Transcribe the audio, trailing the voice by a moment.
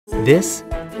This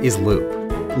is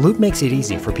Loop. Loop makes it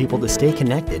easy for people to stay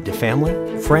connected to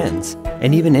family, friends,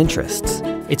 and even interests.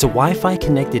 It's a Wi-Fi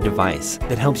connected device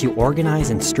that helps you organize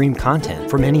and stream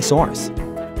content from any source.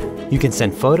 You can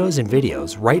send photos and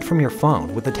videos right from your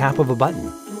phone with the tap of a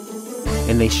button.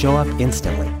 And they show up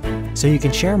instantly, so you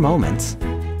can share moments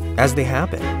as they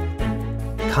happen.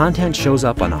 Content shows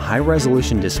up on a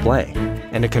high-resolution display,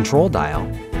 and a control dial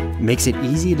makes it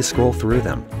easy to scroll through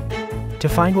them to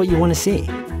find what you want to see.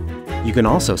 You can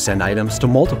also send items to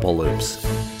multiple loops,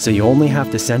 so you only have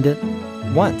to send it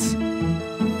once.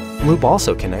 Loop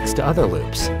also connects to other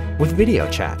loops with video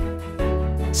chat,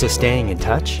 so staying in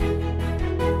touch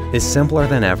is simpler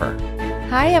than ever.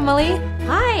 Hi, Emily.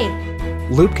 Hi!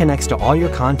 Loop connects to all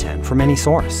your content from any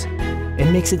source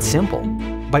and makes it simple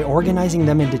by organizing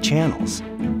them into channels,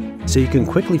 so you can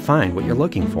quickly find what you're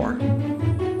looking for.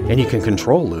 And you can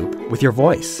control Loop with your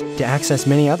voice to access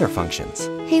many other functions.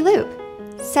 Hey Loop,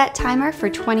 set timer for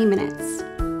 20 minutes.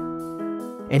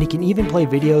 And it can even play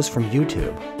videos from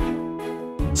YouTube,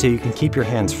 so you can keep your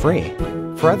hands free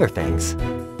for other things.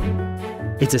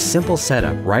 It's a simple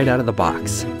setup right out of the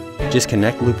box. Just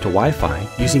connect Loop to Wi-Fi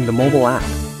using the mobile app,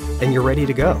 and you're ready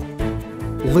to go.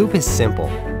 Loop is simple,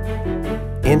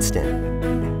 instant,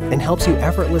 and helps you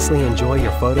effortlessly enjoy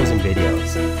your photos and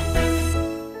videos.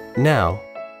 Now,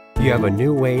 you have a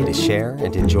new way to share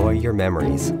and enjoy your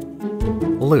memories.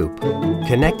 Loop,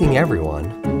 connecting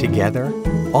everyone together,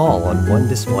 all on one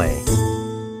display.